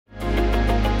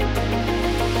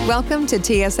Welcome to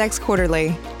TSX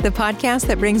Quarterly, the podcast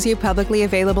that brings you publicly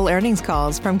available earnings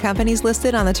calls from companies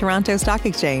listed on the Toronto Stock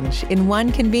Exchange in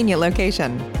one convenient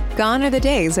location. Gone are the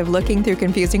days of looking through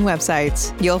confusing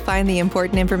websites. You'll find the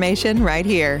important information right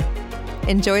here.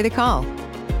 Enjoy the call.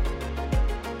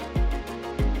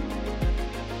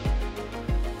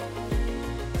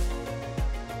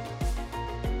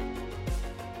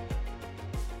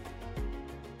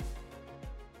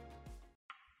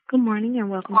 Good morning and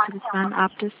welcome to the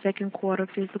SunOpta second quarter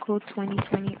fiscal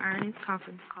 2020 earnings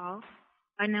conference call.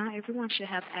 By now, everyone should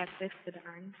have access to the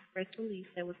earnings press release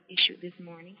that was issued this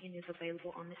morning and is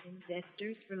available on the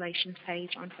Investors Relations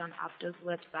page on SunOpta's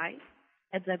website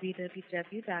at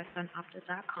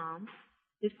www.sunopta.com.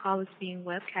 This call is being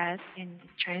webcast and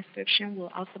its transcription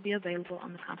will also be available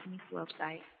on the company's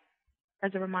website.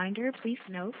 As a reminder, please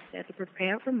note that the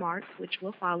prepared remarks which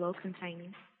will follow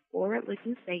containing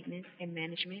forward-looking statements, and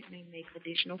management may make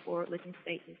additional forward-looking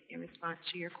statements in response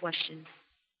to your questions.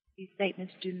 These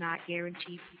statements do not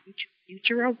guarantee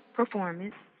future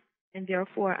performance, and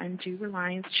therefore undue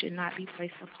reliance should not be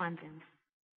placed upon them.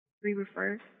 We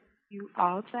refer you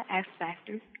all to ask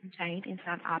factors contained in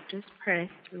SunOpta's press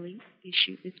release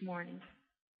issued this morning,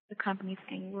 the company's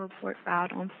annual report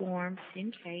filed on Form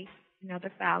 10-K, and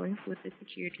other filings with the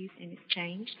Securities and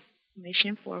Exchange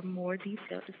Commission for a more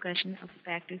detailed discussion of the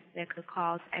factors that could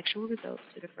cause actual results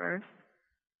to differ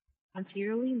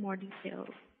materially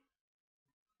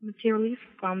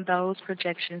from those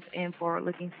projections and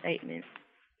forward-looking statements.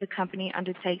 The company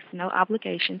undertakes no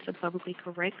obligation to publicly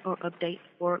correct or update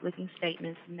forward-looking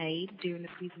statements made during the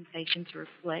presentation to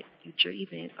reflect future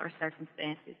events or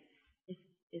circumstances,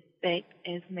 except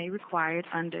as may required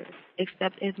under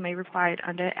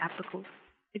applicable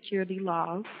security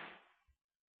laws.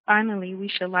 Finally, we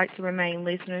should like to remind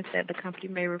listeners that the company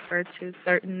may refer to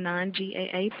certain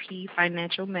non-GAAP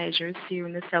financial measures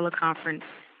during the teleconference,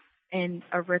 and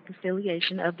a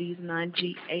reconciliation of these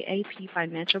non-GAAP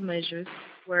financial measures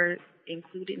were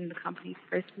included in the company's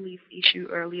press release issued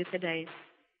earlier today.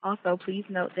 Also, please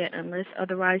note that unless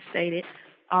otherwise stated,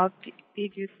 all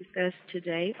figures discussed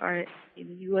today are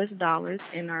in U.S. dollars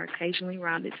and are occasionally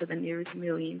rounded to the nearest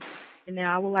million. And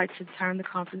now I would like to turn the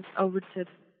conference over to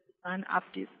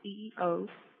SunOpta's CEO,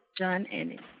 John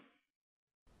Ennis.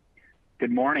 Good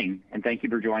morning, and thank you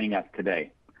for joining us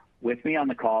today. With me on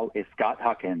the call is Scott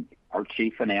Huckins, our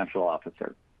Chief Financial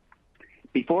Officer.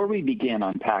 Before we begin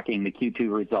unpacking the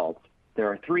Q2 results, there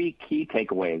are three key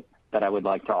takeaways that I would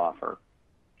like to offer.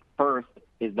 First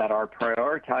is that our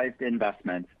prioritized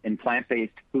investments in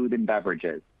plant-based food and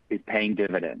beverages is paying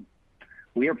dividends.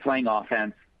 We are playing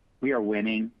offense, we are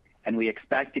winning, and we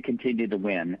expect to continue to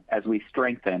win as we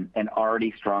strengthen an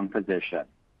already strong position.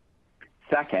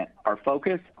 Second, our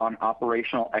focus on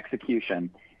operational execution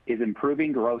is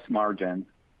improving gross margins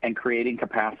and creating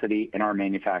capacity in our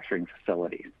manufacturing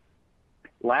facilities.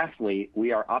 Lastly,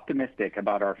 we are optimistic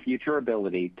about our future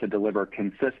ability to deliver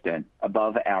consistent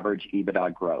above-average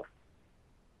EBITDA growth.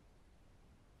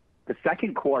 The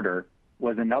second quarter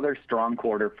was another strong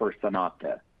quarter for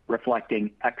SunOpta, reflecting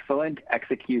excellent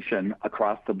execution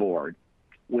across the board,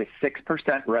 with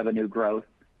 6% revenue growth,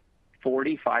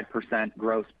 45%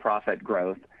 gross profit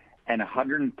growth, and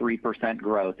 103%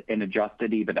 growth in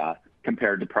adjusted EBITDA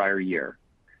compared to prior year.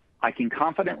 I can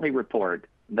confidently report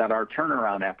that our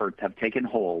turnaround efforts have taken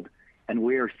hold, and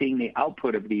we are seeing the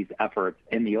output of these efforts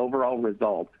in the overall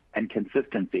results and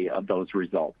consistency of those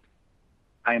results.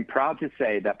 I am proud to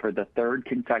say that for the third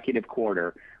consecutive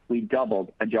quarter, we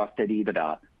doubled adjusted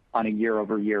EBITDA on a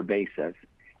year-over-year basis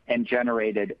and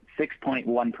generated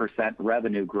 6.1%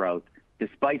 revenue growth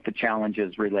despite the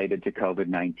challenges related to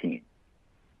COVID-19.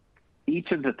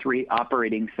 Each of the three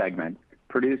operating segments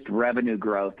produced revenue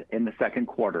growth in the second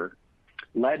quarter,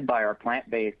 led by our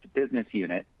plant-based business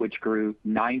unit, which grew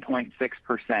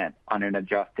 9.6% on an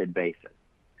adjusted basis.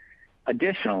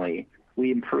 Additionally,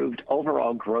 we improved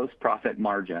overall gross profit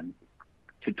margin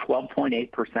to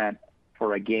 12.8%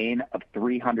 for a gain of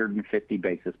 350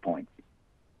 basis points.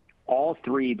 All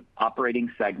three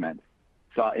operating segments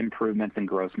saw improvements in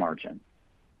gross margin.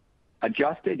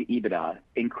 Adjusted EBITDA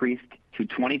increased to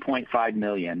 $20.5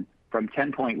 million from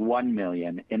 $10.1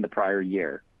 million in the prior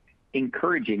year.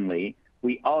 Encouragingly,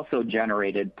 we also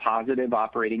generated positive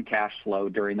operating cash flow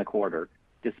during the quarter,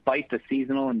 despite the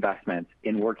seasonal investments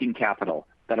in working capital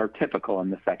that are typical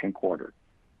in the second quarter.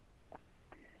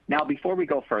 Now, before we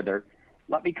go further,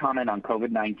 let me comment on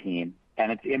COVID-19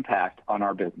 and its impact on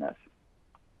our business.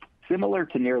 Similar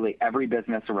to nearly every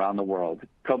business around the world,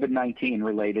 COVID-19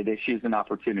 related issues and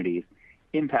opportunities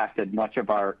impacted much of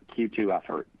our Q2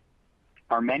 effort.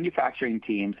 Our manufacturing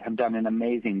teams have done an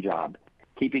amazing job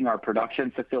keeping our production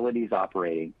facilities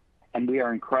operating, and we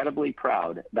are incredibly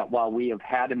proud that while we have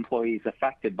had employees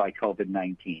affected by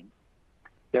COVID-19,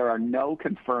 there are no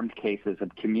confirmed cases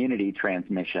of community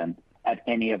transmission at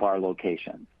any of our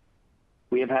locations.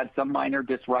 We have had some minor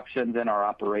disruptions in our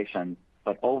operations,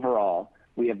 but overall,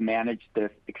 we have managed this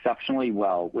exceptionally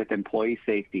well with employee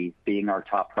safety being our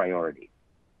top priority.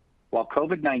 While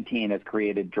COVID-19 has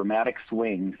created dramatic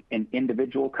swings in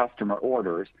individual customer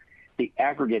orders, the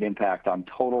aggregate impact on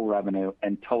total revenue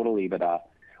and total EBITDA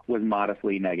was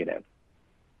modestly negative.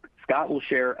 Scott will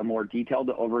share a more detailed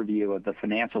overview of the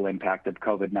financial impact of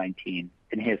COVID-19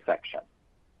 in his section.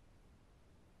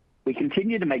 We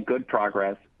continue to make good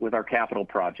progress with our capital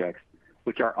projects,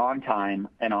 which are on time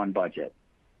and on budget.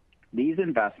 These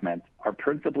investments are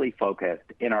principally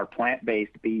focused in our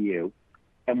plant-based BU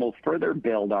and will further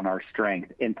build on our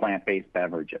strength in plant-based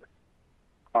beverages.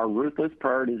 Our ruthless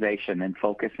prioritization and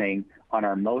focusing on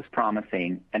our most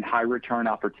promising and high return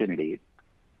opportunities,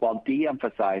 while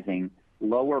de-emphasizing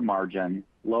lower margin,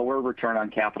 lower return on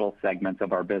capital segments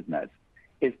of our business,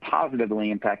 is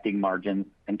positively impacting margins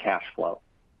and cash flow.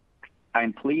 I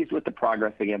am pleased with the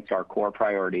progress against our core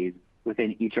priorities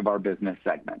within each of our business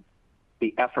segments.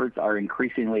 The efforts are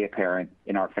increasingly apparent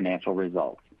in our financial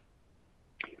results.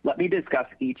 Let me discuss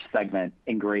each segment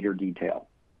in greater detail.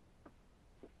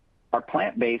 Our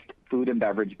plant-based food and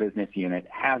beverage business unit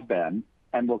has been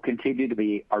and will continue to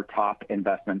be our top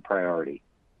investment priority.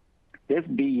 This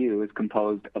BU is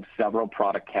composed of several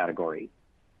product categories.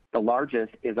 The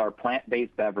largest is our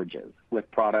plant-based beverages with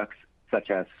products such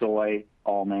as soy,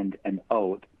 almond, and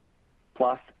oat,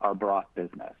 plus our broth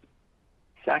business.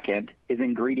 Second is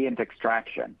ingredient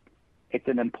extraction. It's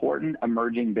an important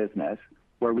emerging business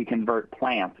where we convert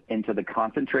plants into the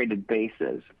concentrated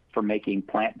bases for making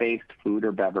plant-based food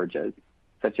or beverages,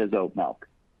 such as oat milk.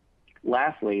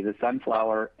 Lastly, the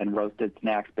sunflower and roasted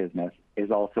snacks business is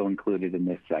also included in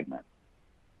this segment.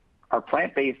 Our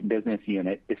plant-based business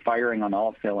unit is firing on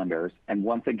all cylinders and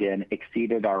once again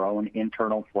exceeded our own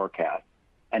internal forecast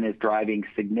and is driving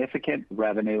significant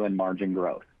revenue and margin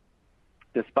growth.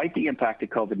 Despite the impact of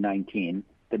COVID-19,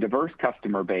 the diverse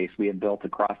customer base we have built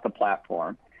across the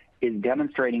platform is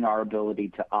demonstrating our ability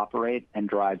to operate and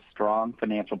drive strong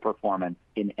financial performance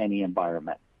in any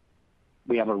environment.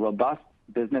 We have a robust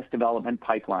business development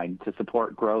pipeline to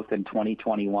support growth in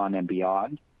 2021 and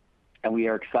beyond, and we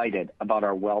are excited about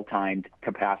our well-timed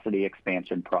capacity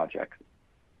expansion projects.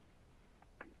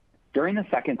 During the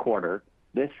second quarter,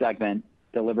 this segment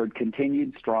delivered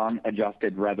continued strong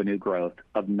adjusted revenue growth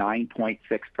of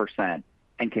 9.6%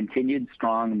 and continued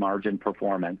strong margin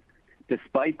performance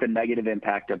despite the negative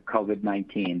impact of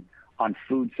COVID-19 on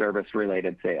food service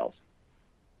related sales.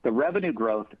 The revenue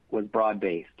growth was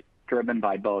broad-based, driven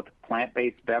by both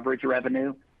plant-based beverage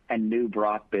revenue and new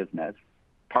broth business,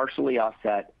 partially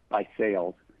offset by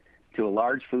sales to a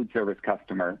large food service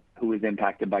customer who was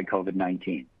impacted by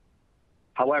COVID-19.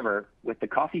 However, with the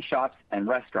coffee shops and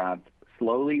restaurants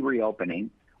slowly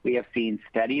reopening, we have seen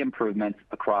steady improvements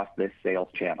across this sales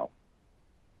channel.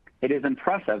 It is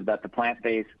impressive that the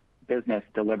plant-based business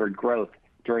delivered growth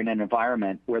during an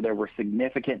environment where there were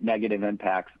significant negative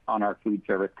impacts on our food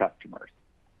service customers.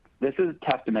 This is a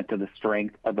testament to the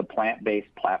strength of the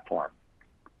plant-based platform.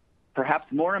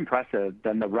 Perhaps more impressive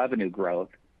than the revenue growth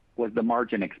was the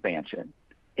margin expansion.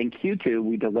 In Q2,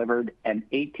 we delivered an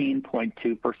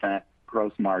 18.2%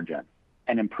 gross margin,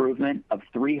 an improvement of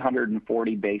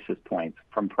 340 basis points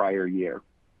from prior year.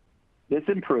 This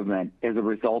improvement is a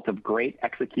result of great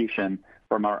execution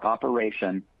from our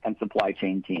operation and supply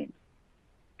chain teams.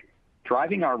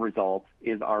 Driving our results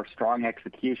is our strong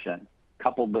execution,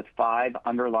 coupled with 5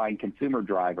 underlying consumer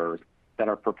drivers that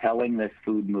are propelling this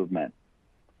food movement.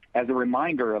 As a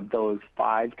reminder of those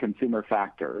 5 consumer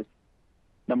factors,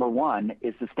 number 1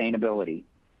 is sustainability.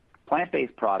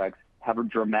 Plant-based products have a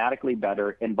dramatically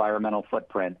better environmental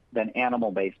footprint than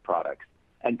animal-based products,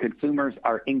 and consumers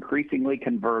are increasingly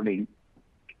converting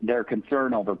their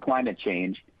concern over climate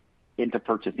change into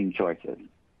purchasing choices.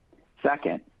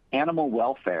 Second, animal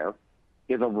welfare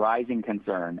is a rising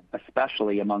concern,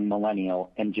 especially among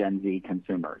millennial and Gen Z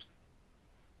consumers.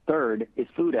 Third is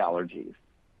food allergies.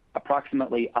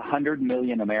 Approximately 100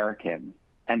 million Americans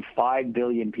and 5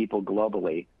 billion people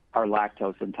globally are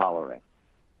lactose intolerant.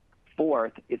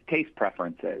 Fourth is taste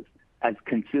preferences, as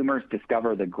consumers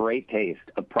discover the great taste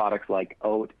of products like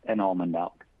oat and almond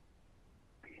milk.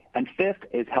 And fifth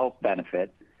is health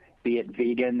benefits, be it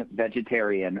vegan,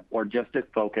 vegetarian, or just a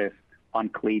focus on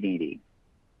clean eating.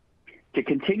 To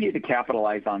continue to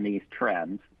capitalize on these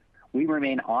trends, we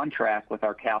remain on track with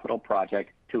our capital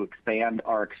project to expand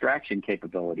our extraction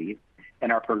capabilities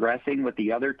and are progressing with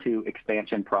the other 2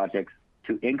 expansion projects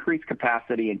to increase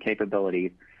capacity and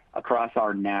capabilities across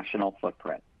our national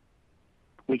footprint.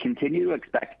 We continue to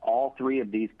expect all 3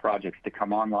 of these projects to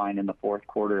come online in the fourth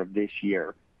quarter of this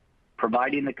year,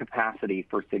 providing the capacity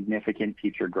for significant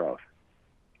future growth.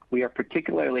 We are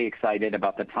particularly excited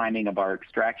about the timing of our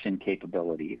extraction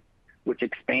capabilities, which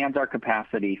expands our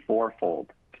capacity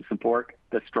fourfold to support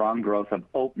the strong growth of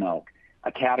oat milk,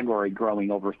 a category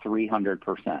growing over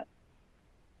 300%.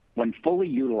 When fully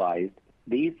utilized,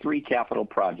 these 3 capital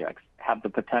projects have the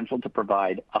potential to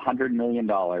provide $100 million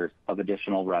of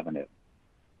additional revenue.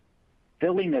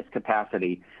 Filling this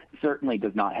capacity certainly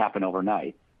does not happen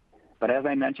overnight, but as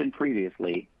I mentioned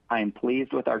previously, I am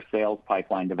pleased with our sales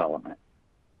pipeline development.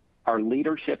 Our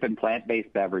leadership in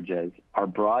plant-based beverages, our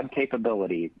broad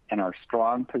capabilities, and our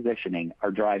strong positioning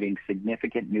are driving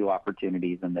significant new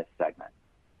opportunities in this segment.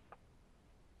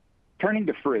 Turning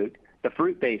to fruit, the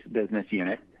fruit-based business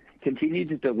unit continued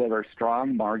to deliver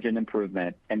strong margin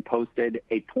improvement and posted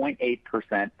a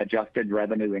 0.8% adjusted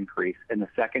revenue increase in the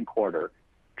second quarter,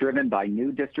 driven by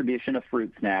new distribution of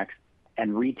fruit snacks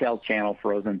and retail channel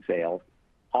frozen sales,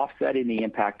 offsetting the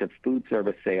impact of food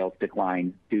service sales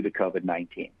decline due to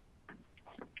COVID-19.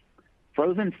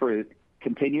 Frozen fruit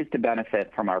continues to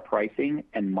benefit from our pricing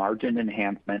and margin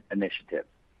enhancement initiatives.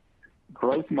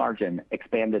 Gross margin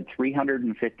expanded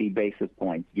 350 basis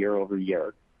points year over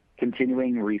year,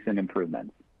 continuing recent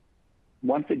improvements.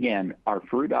 Once again, our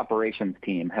fruit operations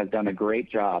team has done a great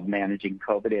job managing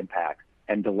COVID impacts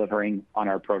and delivering on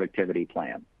our productivity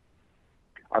plan.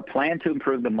 Our plan to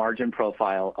improve the margin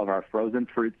profile of our frozen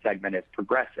fruit segment is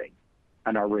progressing,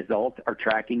 and our results are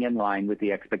tracking in line with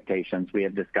the expectations we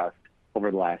have discussed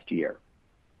over the last year.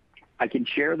 I can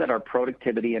share that our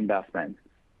productivity investments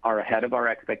are ahead of our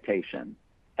expectations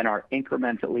and are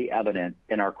incrementally evident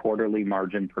in our quarterly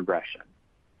margin progression.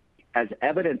 As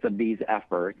evidence of these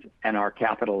efforts and our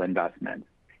capital investments,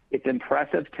 it's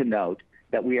impressive to note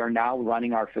that we are now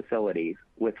running our facilities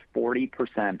with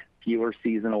 40% fewer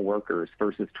seasonal workers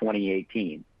versus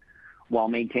 2018, while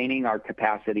maintaining our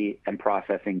capacity and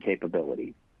processing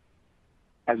capabilities.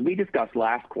 As we discussed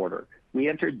last quarter, we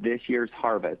entered this year's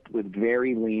harvest with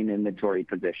very lean inventory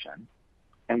position,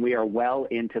 and we are well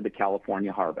into the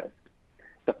California harvest.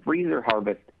 The freezer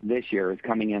harvest this year is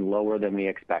coming in lower than we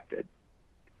expected.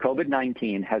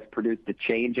 COVID-19 has produced a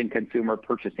change in consumer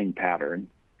purchasing patterns,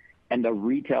 and the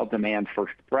retail demand for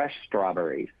fresh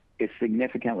strawberries is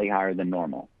significantly higher than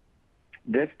normal.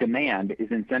 This demand is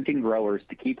incenting growers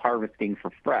to keep harvesting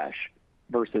for fresh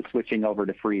versus switching over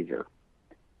to freezer.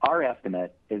 Our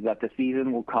estimate is that the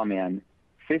season will come in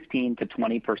 15 to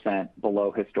 20%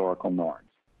 below historical norms.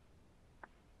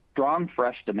 Strong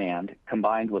fresh demand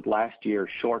combined with last year's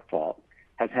shortfall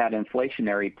has had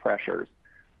inflationary pressures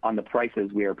on the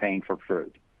prices we are paying for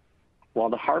fruit. While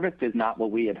the harvest is not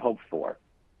what we had hoped for,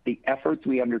 the efforts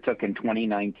we undertook in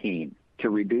 2019 to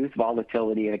reduce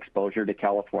volatility and exposure to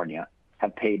California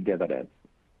have paid dividends.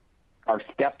 Our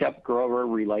stepped-up grower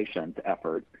relations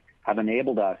efforts have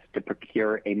enabled us to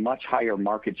procure a much higher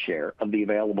market share of the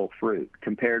available fruit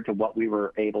compared to what we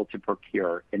were able to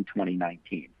procure in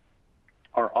 2019.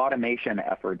 Our automation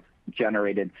efforts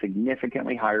generated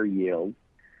significantly higher yields,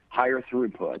 higher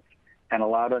throughputs, and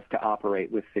allowed us to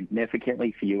operate with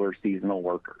significantly fewer seasonal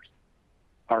workers.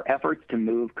 Our efforts to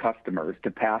move customers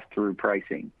to pass-through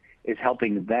pricing is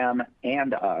helping them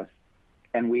and us,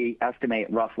 and we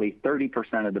estimate roughly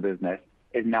 30% of the business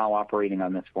is now operating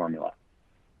on this formula.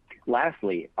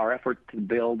 Lastly, our efforts to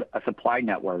build a supply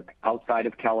network outside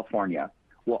of California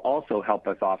will also help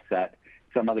us offset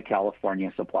some of the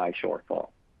California supply shortfall.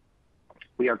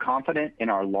 We are confident in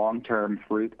our long-term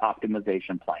fruit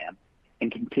optimization plan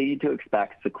and continue to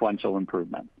expect sequential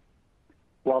improvements.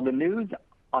 While the news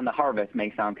on the harvest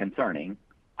may sound concerning,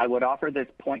 I would offer this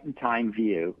point-in-time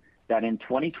view that in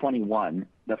 2021,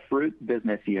 the fruit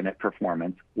business unit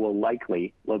performance will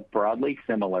likely look broadly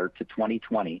similar to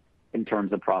 2020 in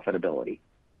terms of profitability.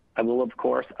 I will, of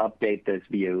course, update this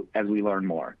view as we learn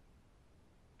more.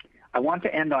 I want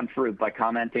to end on fruit by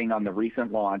commenting on the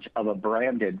recent launch of a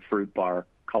branded fruit bar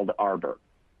called Arbor.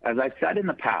 As I've said in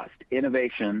the past,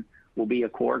 innovation will be a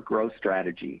core growth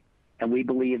strategy, and we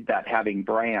believe that having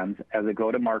brands as a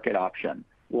go-to-market option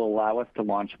will allow us to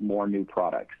launch more new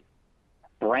products.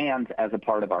 Brands as a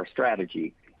part of our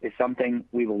strategy is something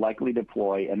we will likely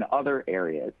deploy in other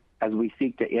areas as we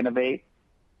seek to innovate,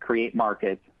 create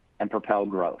markets, and propel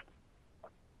growth.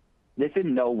 This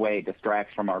in no way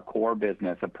distracts from our core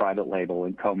business of private label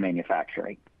and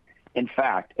co-manufacturing. In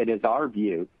fact, it is our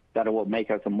view that it will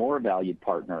make us a more valued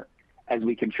partner as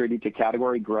we contribute to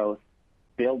category growth,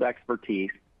 build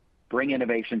expertise, bring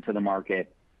innovation to the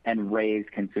market, and raise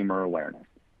consumer awareness.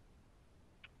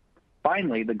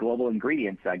 Finally, the Global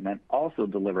Ingredients segment also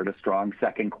delivered a strong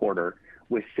second quarter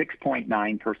with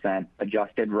 6.9%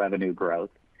 adjusted revenue growth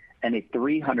and a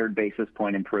 300 basis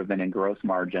point improvement in gross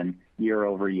margin year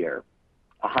over year,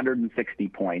 160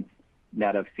 points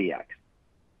net of CX.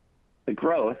 The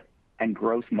growth and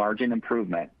gross margin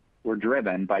improvement were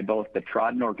driven by both the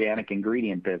Tradin Organic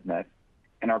Ingredient business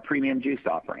and our premium juice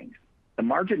offerings. The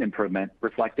margin improvement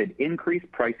reflected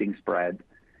increased pricing spreads,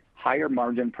 higher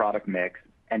margin product mix,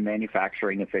 and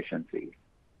manufacturing efficiencies.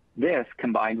 This,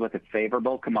 combined with a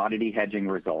favorable commodity hedging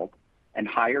result and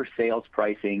higher sales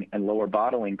pricing and lower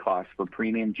bottling costs for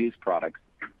premium juice products,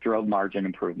 drove margin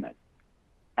improvement.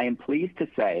 I am pleased to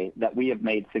say that we have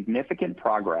made significant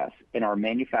progress in our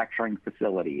manufacturing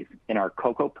facilities in our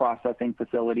cocoa processing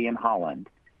facility in Holland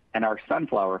and our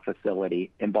sunflower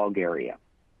facility in Bulgaria.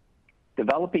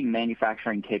 Developing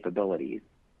manufacturing capabilities,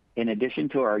 in addition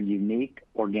to our unique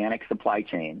organic supply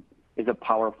chain, is a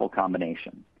powerful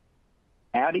combination.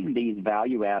 Adding these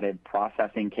value-added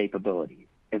processing capabilities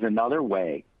is another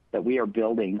way that we are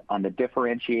building on the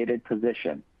differentiated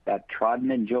position that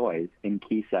Tradin enjoys in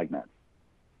key segments.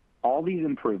 All these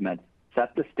improvements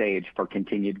set the stage for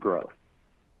continued growth.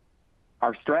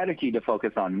 Our strategy to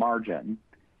focus on margin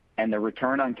and the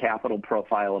return on capital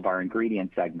profile of our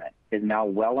ingredient segment is now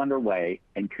well underway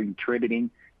and contributing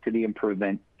to the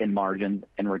improvement in margins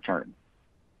and returns.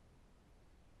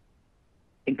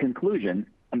 In conclusion,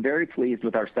 I'm very pleased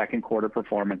with our second quarter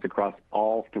performance across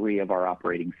all three of our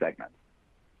operating segments.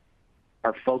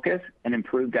 Our focus and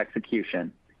improved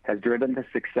execution has driven the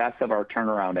success of our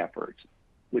turnaround efforts,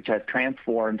 which has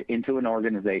transformed into an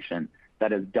organization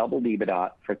that has doubled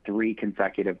EBITDA for 3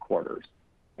 consecutive quarters.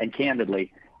 And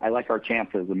candidly, I like our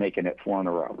chances of making it 4 in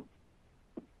a row.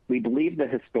 We believe the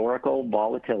historical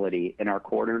volatility in our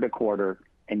quarter-to-quarter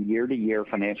and year-to-year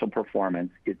financial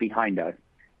performance is behind us,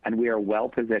 and we are well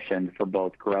positioned for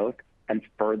both growth and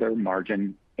further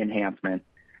margin enhancement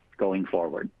going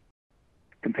forward.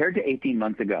 Compared to 18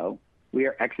 months ago, we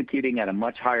are executing at a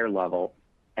much higher level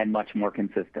and much more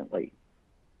consistently.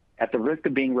 At the risk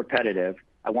of being repetitive,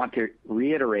 I want to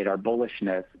reiterate our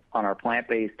bullishness on our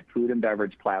plant-based food and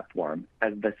beverage platform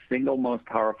as the single most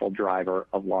powerful driver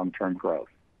of long-term growth.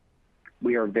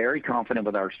 We are very confident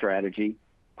with our strategy,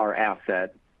 our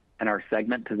assets, and our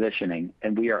segment positioning,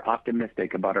 and we are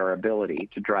optimistic about our ability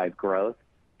to drive growth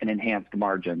and enhanced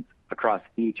margins across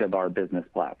each of our business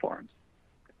platforms.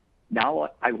 Now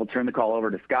I will turn the call over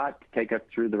to Scott to take us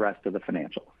through the rest of the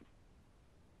financials.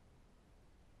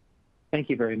 Thank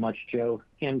you very much, Joe,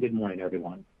 and good morning,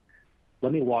 everyone.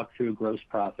 Let me walk through gross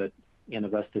profit and the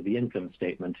rest of the income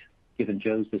statement, given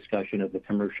Joe's discussion of the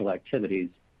commercial activities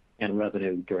and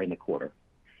revenue during the quarter.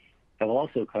 I will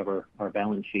also cover our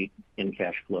balance sheet and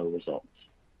cash flow results.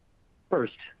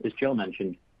 First, as Joe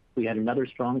mentioned, we had another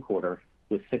strong quarter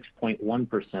with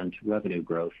 6.1% revenue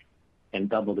growth and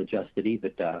doubled adjusted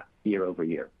EBITDA year over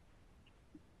year.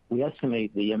 We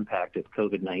estimate the impact of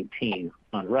COVID-19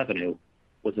 on revenue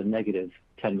was a negative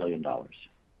 $10 million.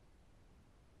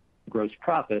 Gross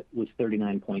profit was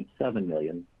 $39.7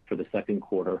 million for the second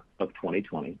quarter of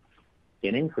 2020,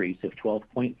 an increase of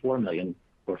 $12.4 million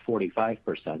or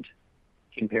 45%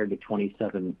 compared to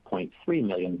 $27.3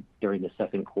 million during the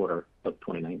second quarter of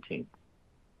 2019.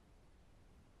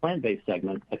 Plant-based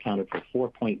segment accounted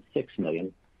for $4.6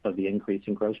 million of the increase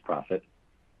in gross profit,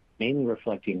 mainly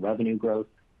reflecting revenue growth,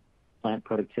 plant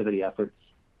productivity efforts,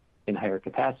 and higher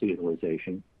capacity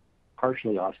utilization,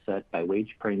 partially offset by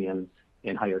wage premiums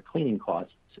and higher cleaning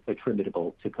costs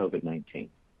attributable to COVID-19.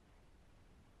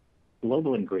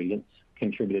 Global Ingredients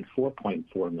contributed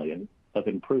 $4.4 million of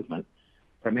improvement,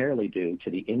 primarily due to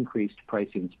the increased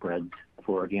pricing spreads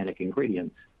for organic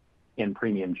ingredients and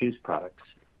premium juice products,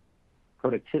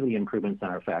 productivity improvements in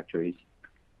our factories,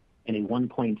 and a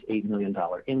 $1.8 million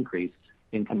increase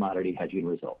in commodity hedging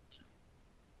results.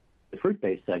 The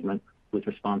fruit-based segment was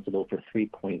responsible for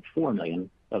 $3.4 million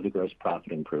of the gross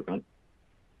profit improvement,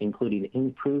 including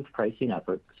improved pricing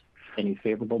efforts and a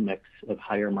favorable mix of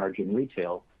higher margin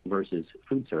retail versus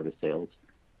food service sales,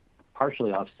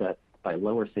 partially offset by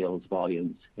lower sales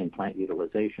volumes and plant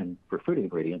utilization for fruit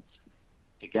ingredients,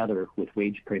 together with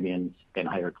wage premiums and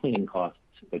higher cleaning costs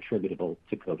attributable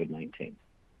to COVID-19.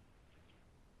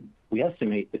 We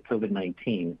estimate that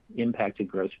COVID-19 impacted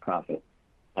gross profit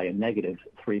by a negative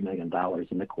 $3 million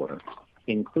in the quarter,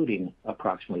 including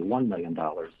approximately $1 million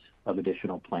of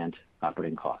additional plant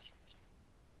operating costs.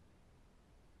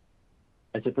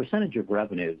 As a percentage of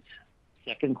revenues,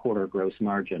 second quarter gross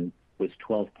margin was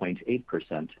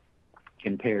 12.8%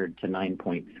 compared to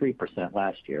 9.3%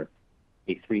 last year,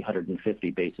 a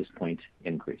 350 basis point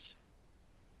increase.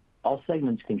 All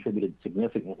segments contributed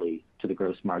significantly to the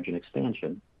gross margin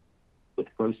expansion, with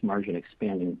gross margin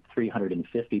expanding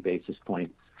 350 basis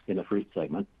points in the fruit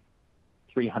segment,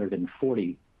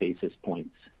 340 basis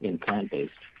points in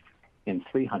plant-based, and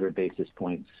 300 basis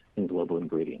points in global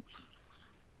ingredients.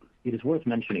 It is worth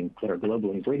mentioning that our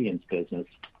global ingredients business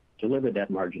delivered that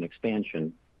margin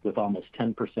expansion with almost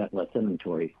 10% less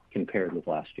inventory compared with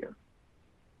last year.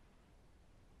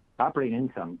 Operating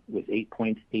income was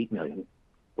 $8.8 million,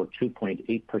 or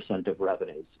 2.8% of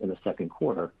revenues in the second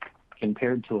quarter,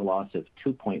 compared to a loss of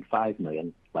 $2.5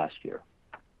 million last year.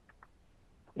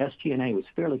 SG&A was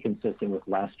fairly consistent with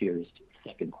last year's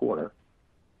second quarter,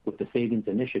 with the savings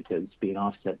initiatives being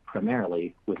offset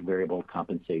primarily with variable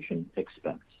compensation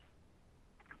expense.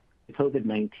 The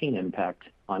COVID-19 impact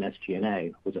on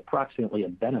SG&A was approximately a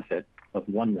benefit of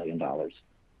 $1 million,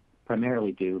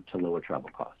 primarily due to lower travel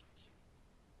costs.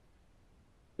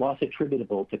 Loss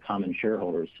attributable to common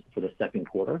shareholders for the second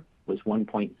quarter was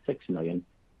 $1.6 million,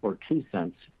 or 2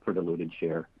 cents per diluted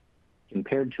share,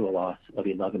 compared to a loss of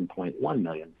 $11.1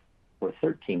 million, or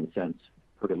 13 cents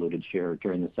per diluted share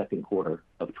during the second quarter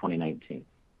of 2019.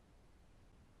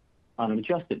 On an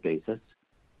adjusted basis,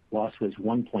 loss was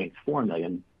 $1.4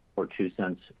 million, or 2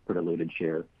 cents per diluted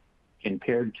share,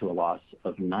 compared to a loss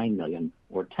of $9 million,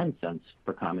 or 10 cents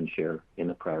per common share in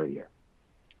the prior year.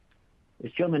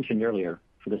 As Joe mentioned earlier,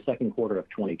 for the second quarter of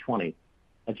 2020,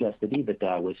 adjusted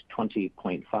EBITDA was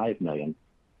 $20.5 million,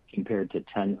 compared to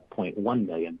 $10.1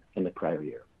 million in the prior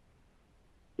year.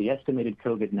 The estimated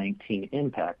COVID-19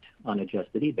 impact on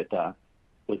adjusted EBITDA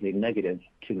was a negative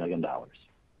 $2 million.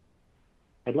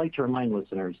 I'd like to remind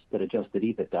listeners that adjusted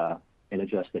EBITDA and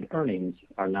adjusted earnings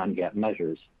are non-GAAP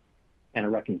measures, and a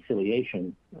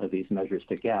reconciliation of these measures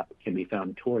to GAAP can be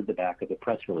found toward the back of the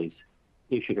press release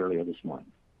issued earlier this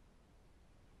morning.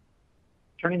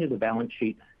 Turning to the balance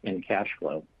sheet and cash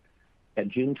flow, at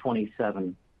June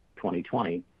 27,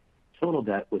 2020, total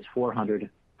debt was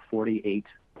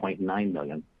 $448.9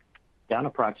 million, down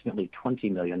approximately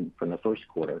 $20 million from the first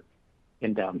quarter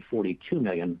and down $42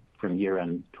 million from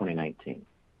year-end 2019.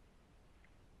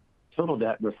 Total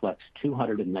debt reflects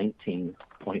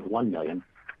 $219.1 million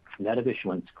net of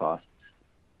issuance costs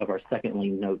of our second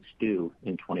lien notes due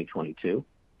in 2022,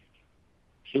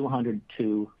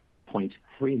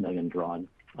 $202.3 million drawn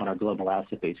on our global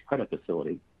asset-based credit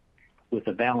facility, with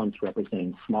a balance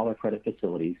representing smaller credit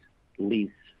facilities,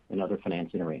 lease, and other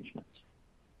financing arrangements.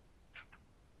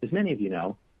 As many of you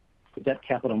know, the debt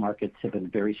capital markets have been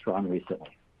very strong recently.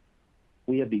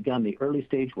 We have begun the early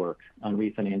stage work on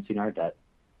refinancing our debt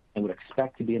and would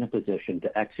expect to be in a position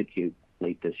to execute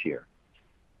late this year.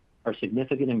 Our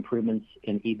significant improvements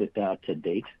in EBITDA to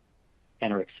date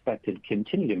and our expected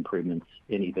continued improvements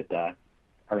in EBITDA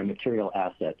are a material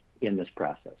asset in this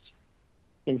process.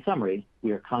 In summary,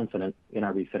 we are confident in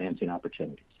our refinancing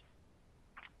opportunities.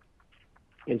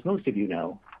 As most of you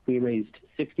know, we raised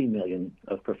 $60 million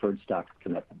of preferred stock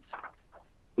commitments.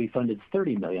 We funded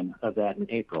 $30 million of that in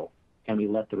April, and we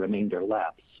let the remainder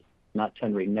lapse, not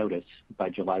tendering notice by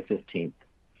July 15,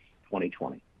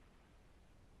 2020.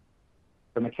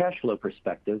 From a cash flow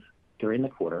perspective, during the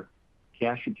quarter,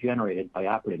 cash generated by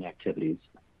operating activities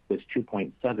was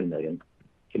 $2.7 million,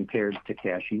 compared to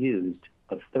cash used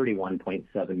of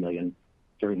 $31.7 million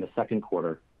during the second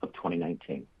quarter of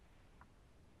 2019.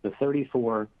 The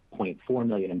 $34.4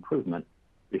 million improvement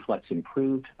reflects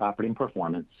improved operating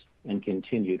performance and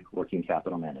continued working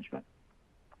capital management.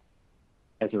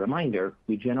 As a reminder,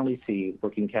 we generally see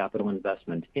working capital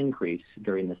investment increase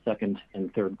during the second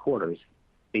and third quarters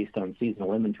based on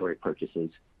seasonal inventory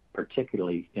purchases,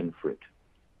 particularly in fruit.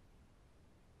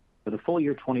 For the full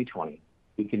year 2020,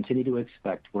 we continue to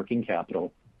expect working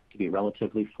capital to be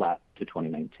relatively flat to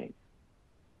 2019.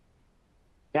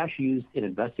 Cash used in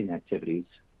investing activities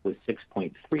was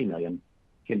 $6.3 million,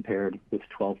 compared with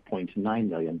 $12.9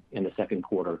 million in the second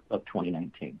quarter of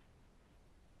 2019.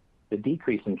 The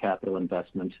decrease in capital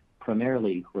investment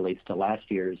primarily relates to last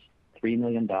year's $3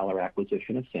 million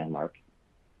acquisition of Sanmark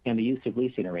and the use of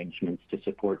leasing arrangements to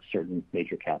support certain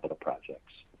major capital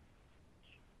projects.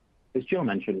 As Joe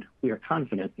mentioned, we are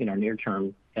confident in our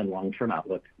near-term and long-term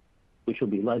outlook, which will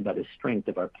be led by the strength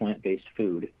of our plant-based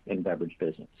food and beverage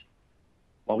business.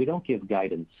 While we don't give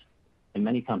guidance, and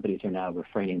many companies are now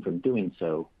refraining from doing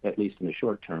so, at least in the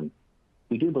short term,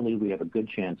 we do believe we have a good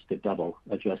chance to double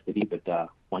adjusted EBITDA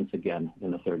once again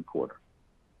in the third quarter.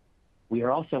 We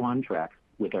are also on track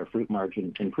with our fruit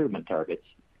margin improvement targets,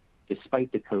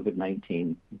 despite the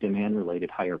COVID-19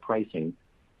 demand-related higher pricing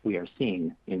we are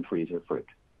seeing in freezer fruit.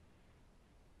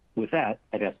 With that,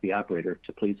 I'd ask the operator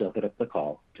to please open up the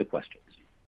call to questions.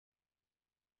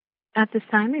 At this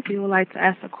time, if you would like to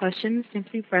ask a question,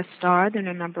 simply press star, then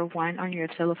the number 1 on your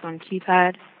telephone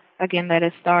keypad. Again, that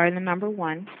is star and the number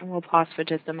 1, and we'll pause for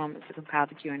just a moment to compile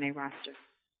the Q&A roster.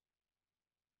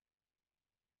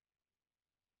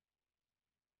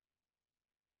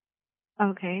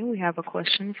 Okay, we have a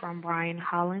question from Brian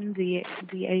Holland,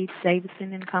 D.A.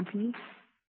 Davidson and Company.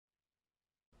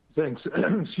 Thanks.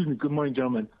 Excuse me. Good morning,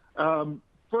 gentlemen.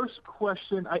 First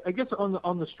question, I guess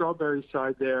on the strawberry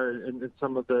side there and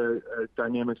some of the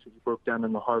dynamics that you broke down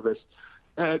in the harvest,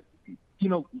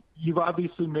 you've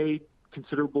obviously made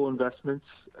considerable investments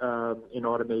in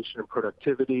automation and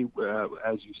productivity,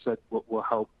 as you said, will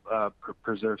help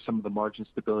preserve some of the margin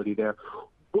stability there.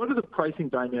 What do the pricing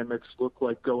dynamics look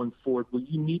like going forward? Will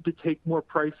you need to take more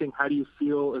pricing? How do you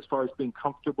feel as far as being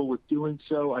comfortable with doing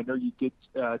so? I know you did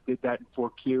that in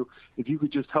 4Q. If you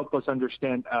could just help us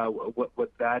understand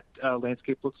what that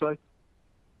landscape looks like.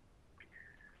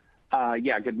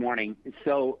 Good morning.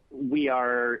 So we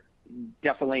are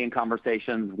definitely in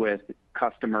conversations with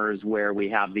customers where we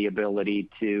have the ability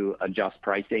to adjust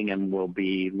pricing, and we'll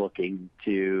be looking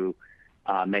to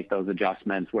make those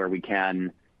adjustments where we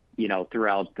can,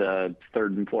 throughout the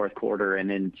third and fourth quarter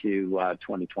and into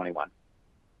 2021.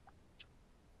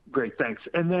 Great, thanks.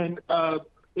 And then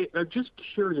just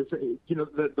curious,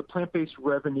 the plant-based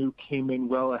revenue came in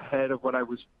well ahead of what I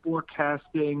was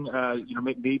forecasting.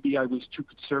 Maybe I was too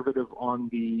conservative on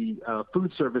the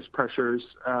food service pressures,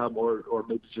 or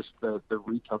maybe just the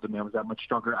retail demand was that much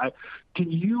stronger.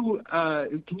 Can you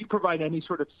provide any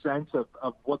sort of sense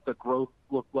of what the growth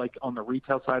looked like on the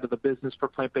retail side of the business for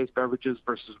plant-based beverages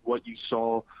versus what you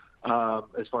saw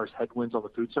as far as headwinds on the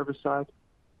food service side?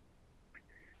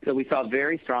 So we saw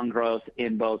very strong growth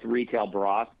in both retail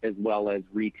broth as well as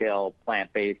retail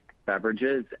plant-based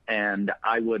beverages. And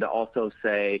I would also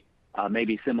say,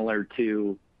 maybe similar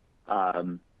to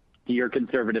your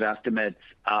conservative estimates,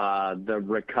 the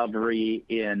recovery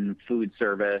in food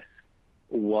service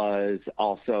was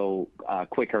also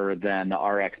quicker than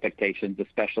our expectations,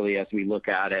 especially as we look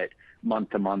at it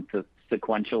month to month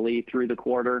sequentially through the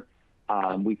quarter.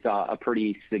 We saw a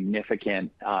pretty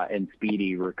significant and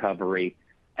speedy recovery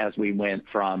as we went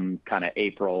from kind of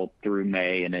April through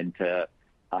May and into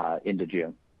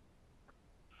June.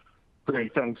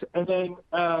 Great, thanks. And then,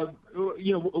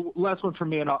 last one from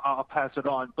me, and I'll pass it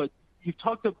on. But you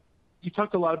talked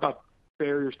a lot about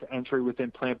barriers to entry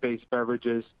within plant-based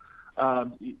beverages. I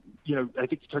think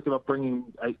you talked about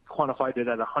I quantified it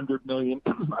at $100 million,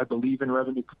 I believe, in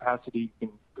revenue capacity. You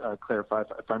can clarify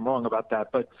if I'm wrong about that.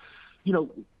 But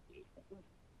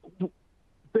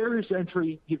barriers to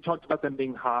entry, you've talked about them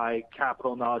being high,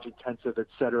 capital, knowledge intensive, et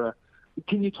cetera.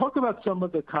 Can you talk about some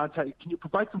of the context? Can you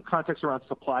provide some context around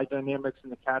supply dynamics in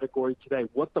the category today?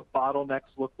 What the bottlenecks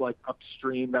look like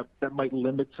upstream that might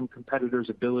limit some competitors'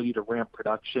 ability to ramp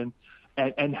production?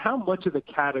 And how much of the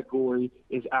category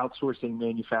is outsourcing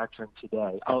manufacturing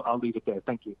today? I'll leave it there.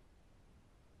 Thank you.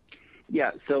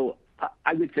 Yeah, so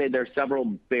I would say there are several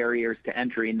barriers to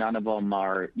entry. None of them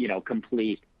are,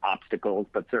 complete obstacles,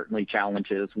 but certainly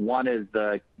challenges. One is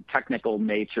the technical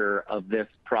nature of this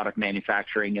product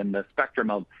manufacturing and the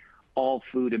spectrum of all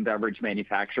food and beverage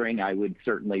manufacturing. I would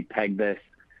certainly peg this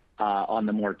on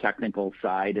the more technical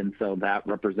side, and so that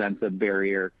represents a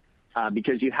barrier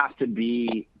because you have to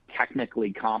be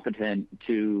technically competent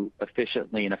to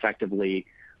efficiently and effectively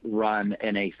run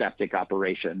an aseptic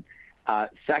operation.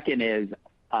 Second is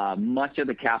much of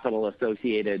the capital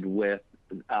associated with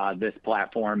this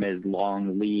platform is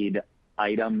long lead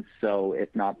items, so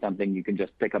it's not something you can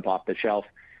just pick up off the shelf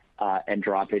and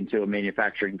drop into a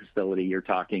manufacturing facility. You're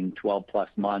talking 12 plus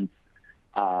months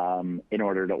in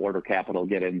order to order capital,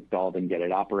 get it installed, and get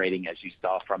it operating, as you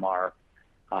saw from our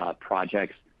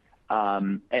projects.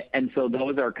 And so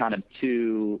those are kind of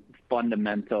two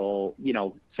fundamental,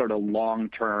 sort of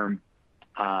long-term,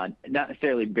 not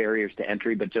necessarily barriers to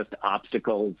entry, but just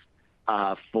obstacles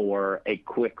for a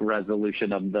quick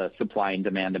resolution of the supply and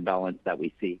demand imbalance that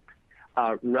we see.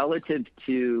 Relative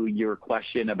to your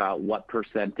question about what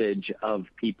percentage of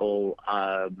people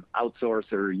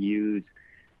outsource or use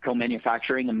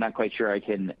co-manufacturing, I'm not quite sure I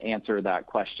can answer that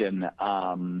question,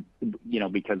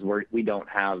 because we don't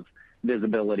have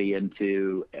visibility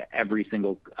into every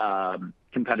single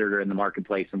competitor in the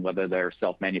marketplace and whether they're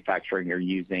self-manufacturing or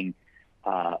using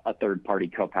a third-party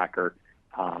co-packer.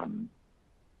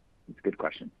 It's a good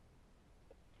question.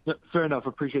 Yeah, fair enough.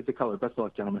 Appreciate the color. Best of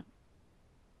luck, gentlemen.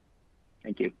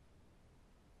 Thank you.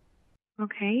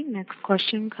 Okay, next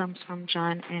question comes from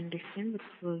John Anderson with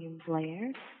William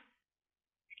Blair.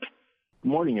 Good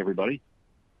morning, everybody.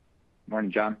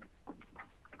 Morning, John.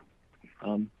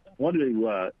 I wanted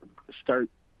to start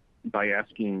by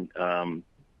asking a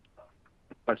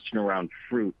question around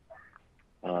fruit.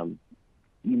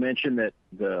 You mentioned that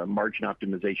the margin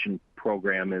optimization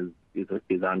program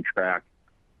is on track,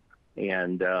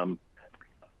 and it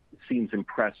seems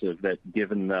impressive that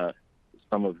given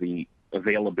some of the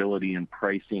availability and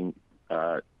pricing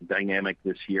dynamic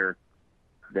this year,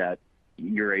 that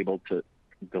you're able to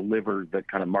deliver the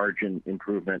kind of margin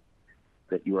improvement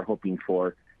that you were hoping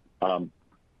for.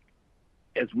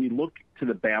 As we look to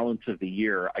the balance of the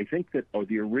year, I think that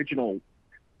the original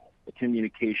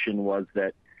communication was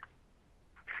that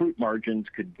fruit margins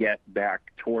could get back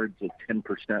towards a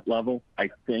 10% level. I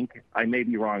think I may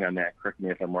be wrong on that. Correct me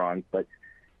if I'm wrong, but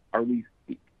are we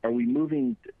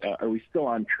moving? Are we still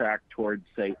on track towards,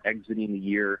 say, exiting the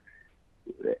year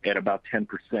at about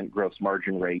 10% gross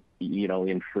margin rate?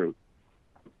 In fruit.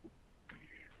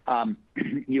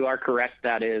 You are correct.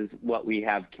 That is what we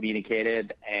have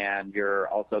communicated, and you're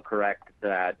also correct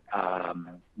that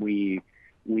we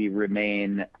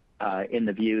remain in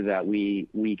the view that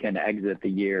we can exit the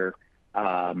year,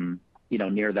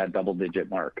 near that double-digit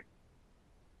mark.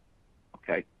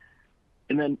 Okay,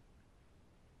 and then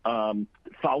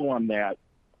follow on that.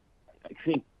 I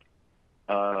think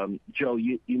Joe,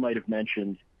 you might have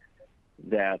mentioned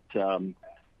that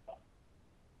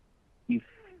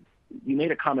you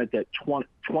made a comment that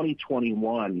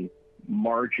 2021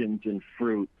 margins in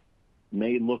fruit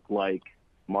may look like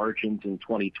margins in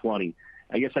 2020.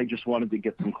 I guess I just wanted to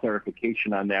get some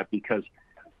clarification on that, because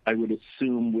I would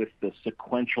assume with the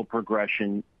sequential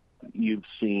progression you've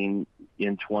seen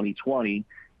in 2020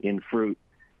 in fruit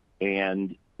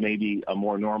and maybe a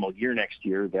more normal year next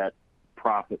year, that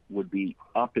profit would be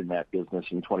up in that business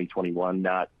in 2021,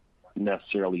 not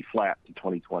necessarily flat to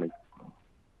 2020.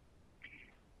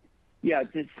 Yeah,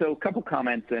 so a couple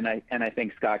comments, and I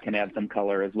think Scott can add some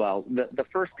color as well. The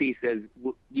first piece is,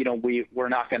 we're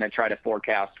not going to try to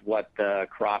forecast what the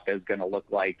crop is going to look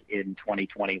like in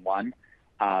 2021.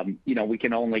 We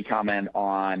can only comment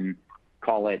on,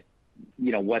 call it,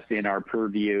 what's in our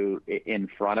purview in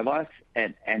front of us,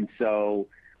 and so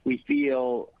we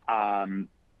feel, not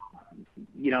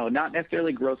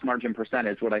necessarily gross margin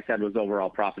percentage. What I said was overall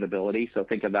profitability. So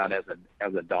think of that as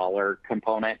a dollar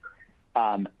component.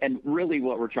 And really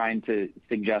what we're trying to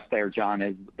suggest there, John,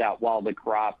 is that while the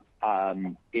crop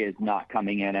is not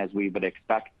coming in as we would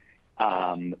expect,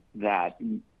 that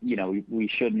we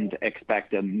shouldn't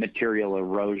expect a material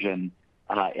erosion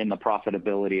in the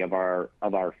profitability of our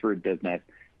fruit business.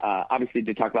 Obviously,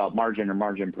 to talk about margin or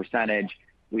margin percentage,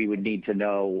 we would need to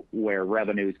know where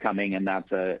revenue is coming, and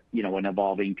that's an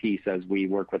evolving piece as we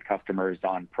work with customers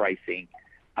on pricing.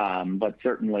 But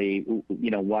certainly,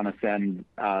 want to send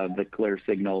the clear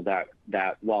signal that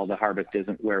while the harvest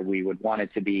isn't where we would want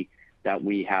it to be, that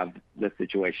we have the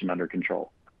situation under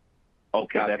control.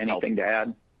 Okay, Scott, anything to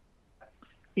add?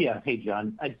 Yeah. Hey,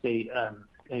 John. I'd say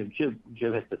Joe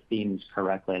hit the themes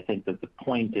correctly. I think that the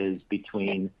point is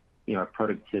between our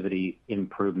productivity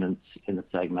improvements in the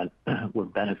segment, we're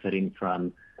benefiting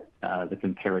from the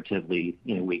comparatively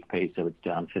weak pace, so it's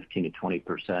down 15 to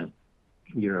 20%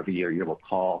 year over year. You'll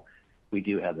recall we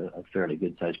do have a fairly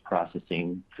good-sized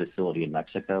processing facility in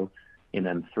Mexico. And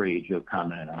then 3, Joe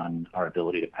commented on our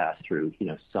ability to pass through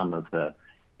some of the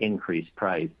increased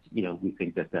price. We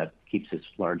think that keeps us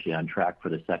largely on track for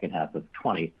the second half of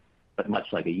 20. But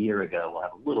much like a year ago, we'll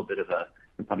have a little bit of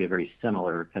probably a very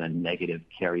similar kind of negative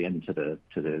carry into the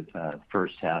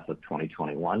first half of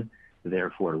 2021.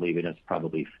 Therefore, leaving us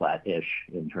probably flat-ish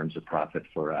in terms of profit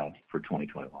for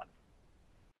 2021.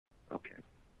 Okay,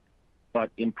 but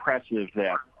impressive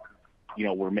that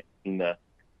we're making the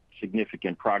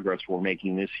significant progress we're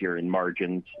making this year in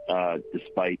margins,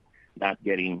 despite not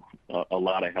getting a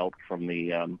lot of help from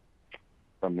the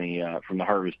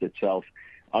harvest itself.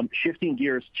 Shifting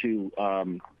gears to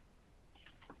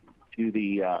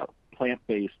the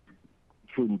plant-based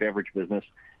food and beverage business,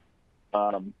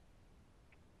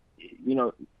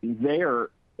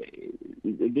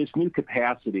 this new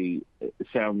capacity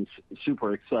sounds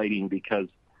super exciting, because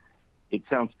it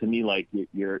sounds to me like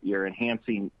you're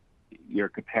enhancing your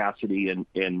capacity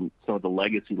in some of the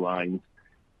legacy lines,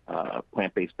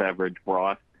 plant-based beverage,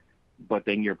 broth, but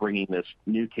then you're bringing this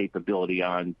new capability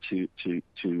on to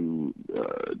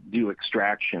do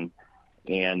extraction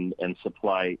and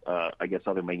supply, I guess,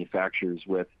 other manufacturers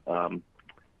with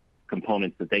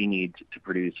components that they need to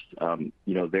produce,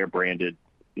 their branded,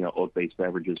 oat-based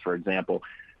beverages, for example.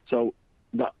 So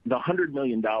the $100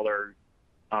 million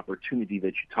opportunity that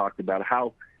you talked about,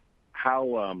 how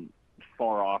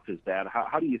far off is that?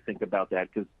 How do you think about that?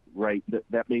 Because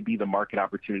that may be the market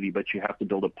opportunity, but you have to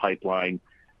build a pipeline.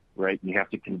 right? You have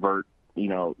to convert,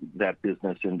 that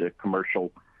business into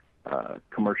commercial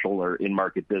or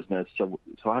in-market business. So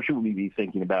how should we be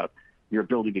thinking about your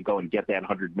ability to go and get that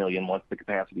 $100 million once the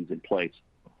capacity is in place?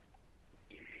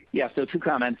 Yeah, so two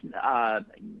comments.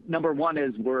 Number one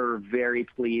is we're very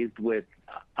pleased with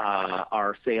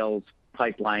our sales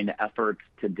pipeline efforts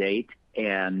to date,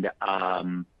 and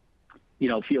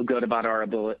feel good about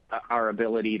our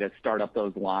ability to start up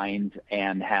those lines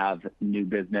and have new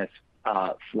business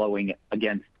flowing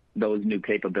against those new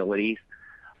capabilities.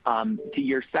 To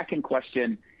your second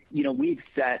question, we've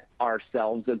set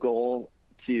ourselves a goal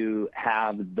to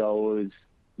have those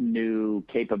new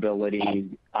capabilities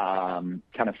kind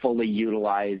of fully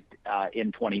utilized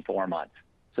in 24 months.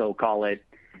 So call it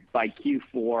by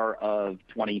Q4 of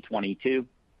 2022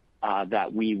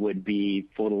 that we would be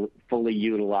fully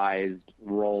utilized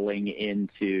rolling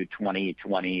into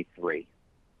 2023.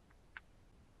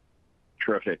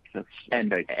 Terrific.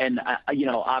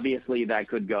 Obviously that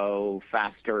could go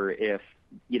faster if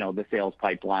the sales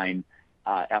pipeline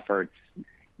efforts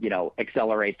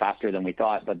accelerate faster than we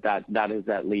thought, but that is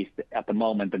at least at the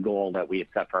moment the goal that we have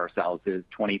set for ourselves is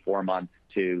 24 months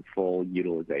to full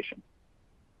utilization.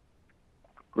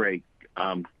 Great.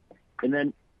 And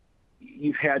then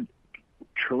you've had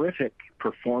terrific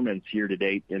performance year to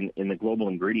date in the global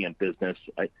ingredient business,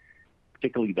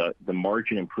 particularly the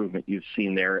margin improvement you've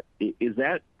seen there. Is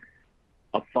that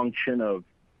a function of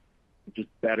just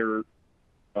better,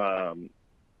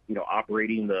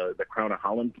 operating the Crown of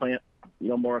Holland plant,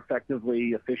 more effectively,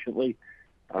 efficiently?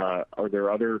 Are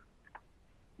there other,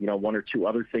 one or two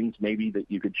other things maybe that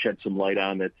you could shed some light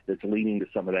on that's leading to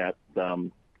some of that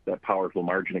powerful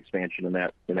margin expansion in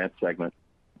that segment?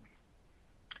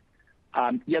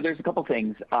 There's a couple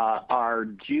things. Our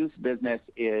juice business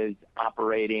is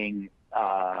operating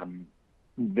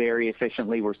very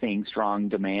efficiently. We're seeing strong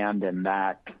demand, and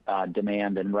that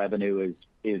demand and revenue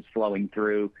is flowing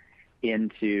through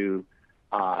into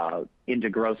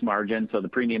gross margin. So the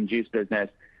premium juice business,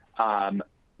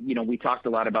 we talked a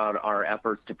lot about our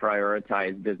efforts to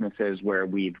prioritize businesses where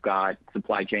we've got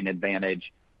supply chain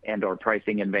advantage and or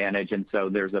pricing advantage, and so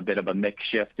there's a bit of a mix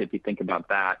shift if you think about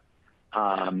that.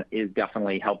 Is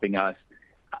definitely helping us.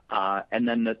 And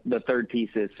then the third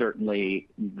piece is certainly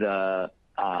the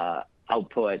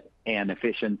output and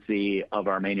efficiency of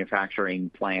our manufacturing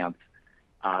plants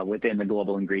within the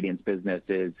global ingredients business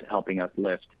is helping us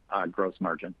lift gross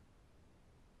margin.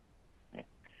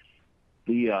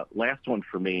 The last one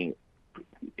for me,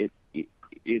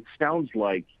 it sounds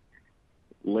like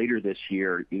later this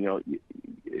year,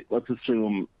 let's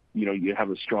assume, you have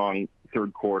a strong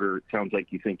third quarter. It sounds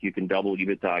like you think you can double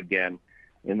EBITDA again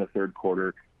in the third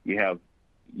quarter. You have,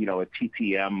 a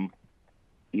TTM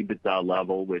EBITDA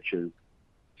level, which is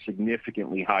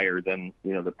significantly higher than,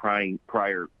 the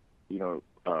prior,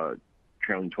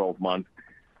 trailing 12 months,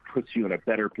 puts you in a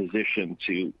better position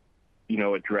to,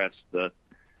 address the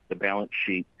balance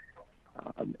sheet.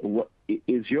 What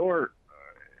is your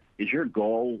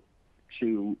goal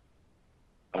to,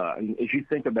 as you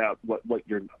think about what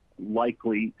you're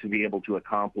likely to be able to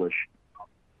accomplish,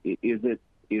 is it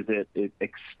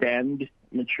extend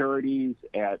maturities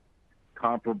at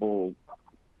comparable,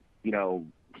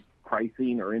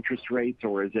 pricing or interest rates,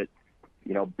 or is it,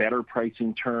 better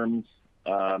pricing terms?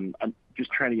 I'm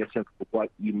just trying to get a sense of what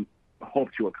you hope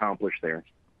to accomplish there.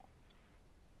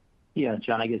 Yeah,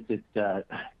 John, I guess it's a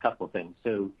couple of things.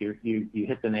 So you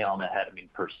hit the nail on the head. I mean,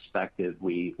 perspective,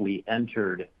 we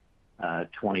entered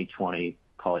 2020,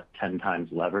 call it 10 times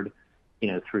levered,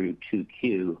 through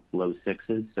 2Q, low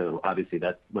sixes. So obviously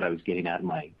that's what I was getting at in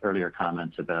my earlier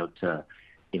comments about,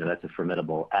 that's a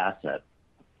formidable asset.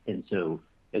 And so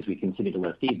as we continue to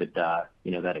lift EBITDA,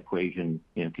 that equation,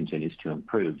 continues to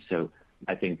improve. So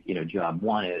I think, job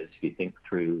one is, if you think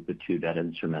through the two debt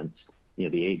instruments, the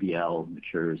ABL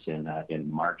matures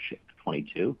in March of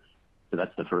 22. So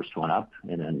that's the first one up.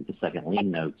 And then the second lien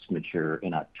notes mature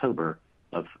in October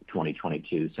of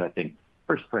 2022. So I think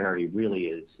first priority really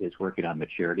is working on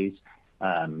maturities.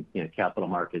 Capital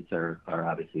markets are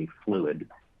obviously fluid,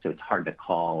 so it's hard to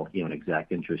call, an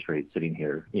exact interest rate sitting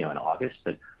here, in August.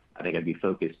 But I think I'd be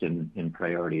focused in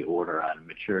priority order on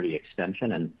maturity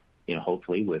extension, and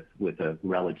hopefully with a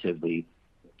relatively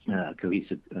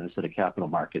cohesive set of capital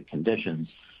market conditions,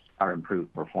 our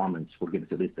improved performance will give us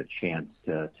at least a chance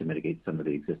to mitigate some of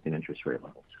the existing interest rate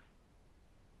levels.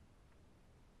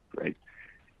 Great.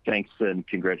 Thanks, and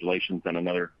congratulations on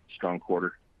another strong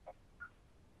quarter.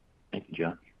 Thank you,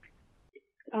 John.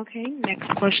 Okay,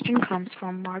 next question comes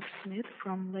from Mark Smith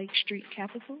from Lake Street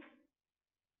Capital.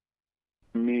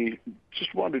 me.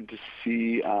 Just wanted to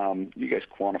see, you guys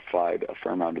quantified a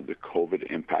fair amount of the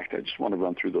COVID impact. I just want to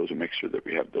run through those and make sure that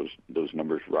we have those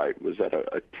numbers right. Was that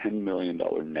a $10 million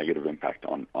negative impact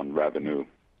on revenue,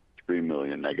 $3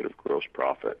 million negative gross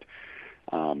profit,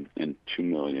 and $2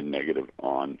 million negative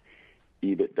on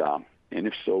EBITDA? And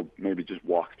if so, maybe just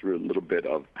walk through a little bit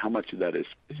of how much of that is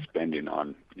spending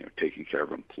on, taking care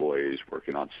of employees,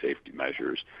 working on safety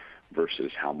measures,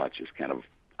 versus how much is kind of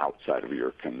outside of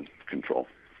your control.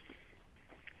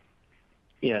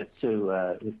 Yeah.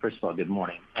 So first of all, good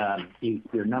morning.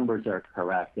 Your numbers are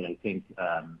correct, and I think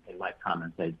in my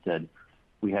comments I said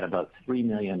we had about $3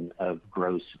 million of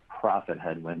gross profit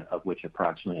headwind, of which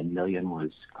approximately $1 million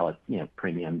was, call it,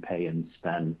 premium pay and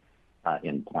spend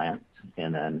in plants,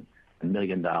 and then $1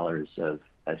 million of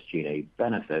SG&A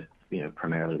benefit,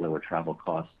 primarily lower travel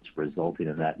costs, resulting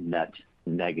in that net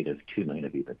negative $2 million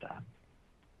of EBITDA.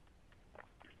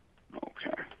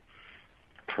 Okay,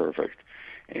 perfect.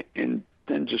 And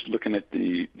then just looking at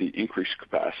the increased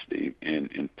capacity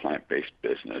in plant-based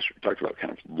business, we talked about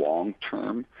kind of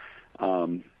long-term,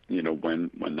 when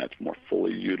that's more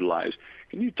fully utilized.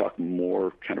 Can you talk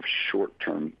more kind of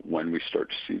short-term when we start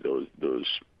to see those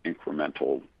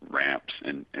incremental ramps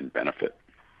and benefit?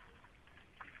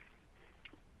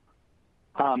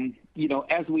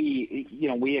 As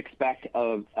we expect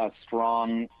a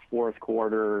strong fourth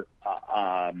quarter,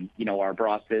 our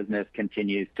broth business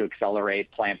continues to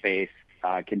accelerate. Plant-based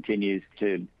continues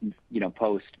to,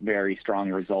 post very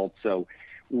strong results. So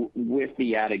with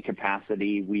the added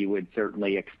capacity, we would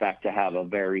certainly expect to have a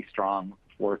very strong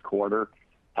fourth quarter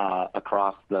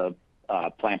across the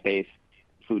plant-based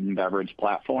food and beverage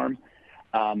platform.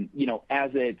 I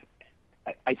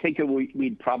think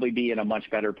we'd probably be in a much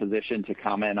better position to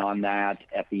comment on that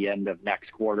at the end of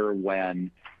next quarter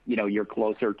when, you're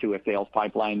closer to a sales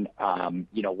pipeline.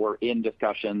 We're in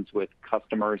discussions with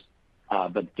customers,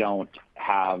 but don't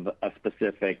have a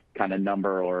specific kind of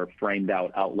number or framed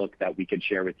out outlook that we could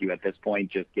share with you at this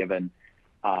point, just given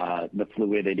the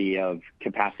fluidity of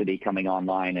capacity coming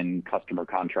online and customer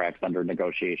contracts under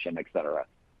negotiation, et cetera.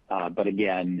 But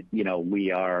again,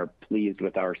 we are pleased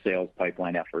with our sales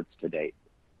pipeline efforts to date.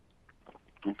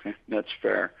 Okay, that's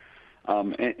fair.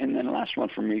 And then the last one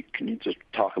for me, can you just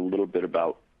talk a little bit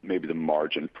about maybe the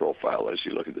margin profile as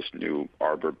you look at this new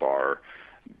Arbor Bar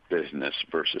business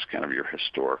versus kind of your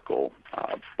historical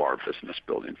bar business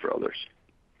building for others?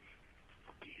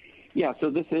 Yeah,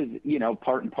 so this is,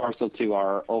 part and parcel to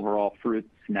our overall fruit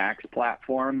snacks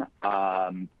platform.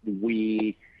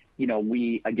 We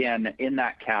again, in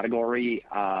that category,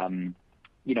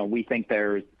 we think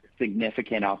there's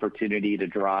significant opportunity to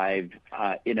drive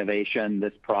innovation.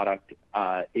 This product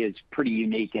is pretty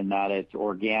unique in that it's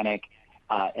organic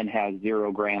and has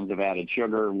 0 grams of added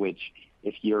sugar, which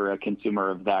if you're a consumer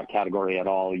of that category at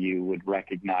all, you would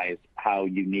recognize how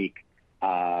unique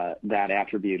that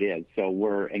attribute is. So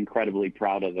we're incredibly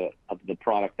proud of the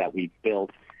product that we've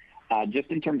built. Just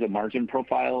in terms of margin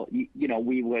profile,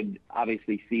 we would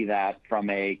obviously see that from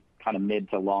a kind of mid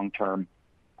to long-term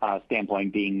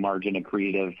standpoint being margin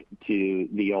accretive to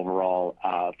the overall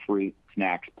fruit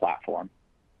snacks platform.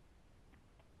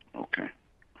 Okay,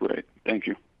 great. Thank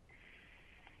you.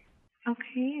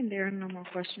 Okay, and there are no more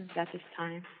questions at this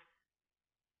time.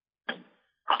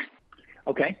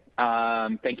 Okay,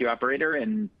 thank you, operator,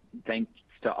 and thanks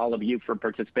to all of you for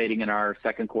participating in our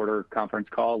second quarter conference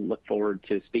call. Look forward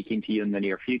to speaking to you in the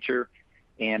near future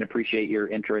and appreciate your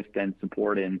interest and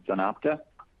support in SunOpta.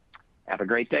 Have a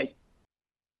great day.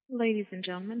 Ladies and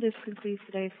gentlemen, this concludes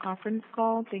today's conference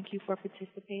call. Thank you for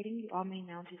participating. You all may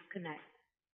now disconnect.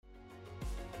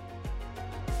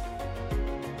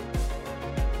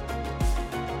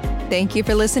 Thank you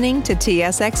for listening to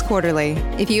TSX Quarterly.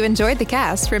 If you enjoyed the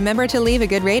cast, remember to leave a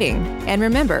good rating. And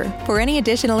remember, for any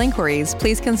additional inquiries,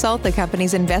 please consult the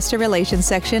company's investor relations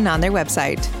section on their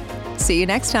website. See you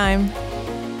next time.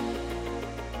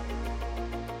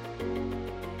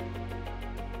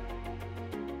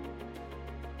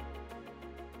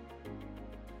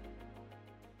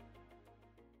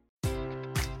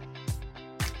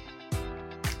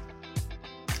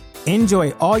 Enjoy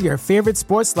all your favorite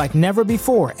sports like never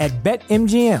before at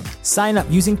BetMGM. Sign up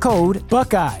using code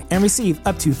Buckeye and receive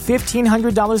up to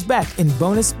 $1,500 back in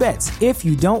bonus bets if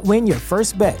you don't win your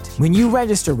first bet. When you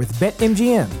register with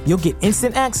BetMGM, you'll get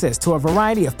instant access to a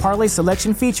variety of parlay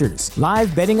selection features,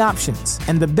 live betting options,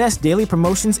 and the best daily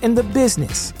promotions in the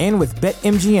business. And with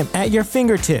BetMGM at your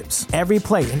fingertips, every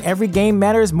play and every game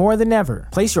matters more than ever.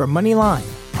 Place your money line,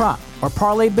 prop, or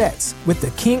parlay bets with the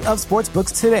king of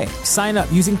sportsbooks today. Sign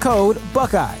up using code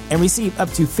Buckeye and receive up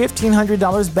to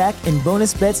 $1,500 back in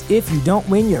bonus bets if you don't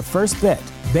win your first bet.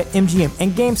 BetMGM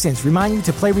and GameSense remind you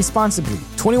to play responsibly.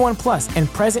 21 plus and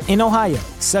present in Ohio,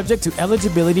 subject to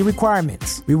eligibility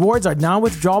requirements. Rewards are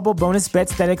non-withdrawable bonus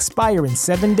bets that expire in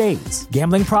 7 days.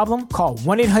 Gambling problem? Call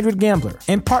 1-800-GAMBLER.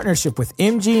 In partnership with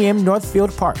MGM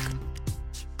Northfield Park.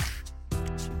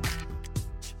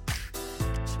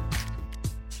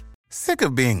 Sick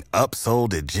of being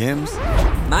upsold at gyms?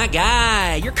 My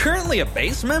guy, you're currently a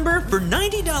base member? For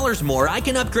 $90 more, I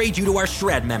can upgrade you to our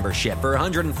Shred membership. For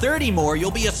 $130 more,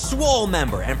 you'll be a Swole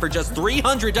member. And for just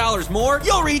 $300 more,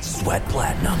 you'll reach Sweat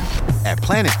Platinum. At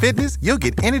Planet Fitness, you'll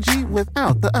get energy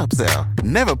without the upsell.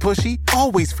 Never pushy,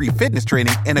 always free fitness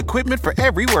training and equipment for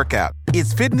every workout.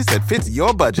 It's fitness that fits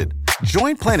your budget.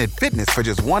 Join Planet Fitness for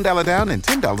just $1 down and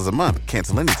 $10 a month.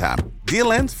 Cancel anytime.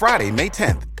 Deal ends Friday, May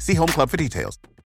 10th. See Home Club for details.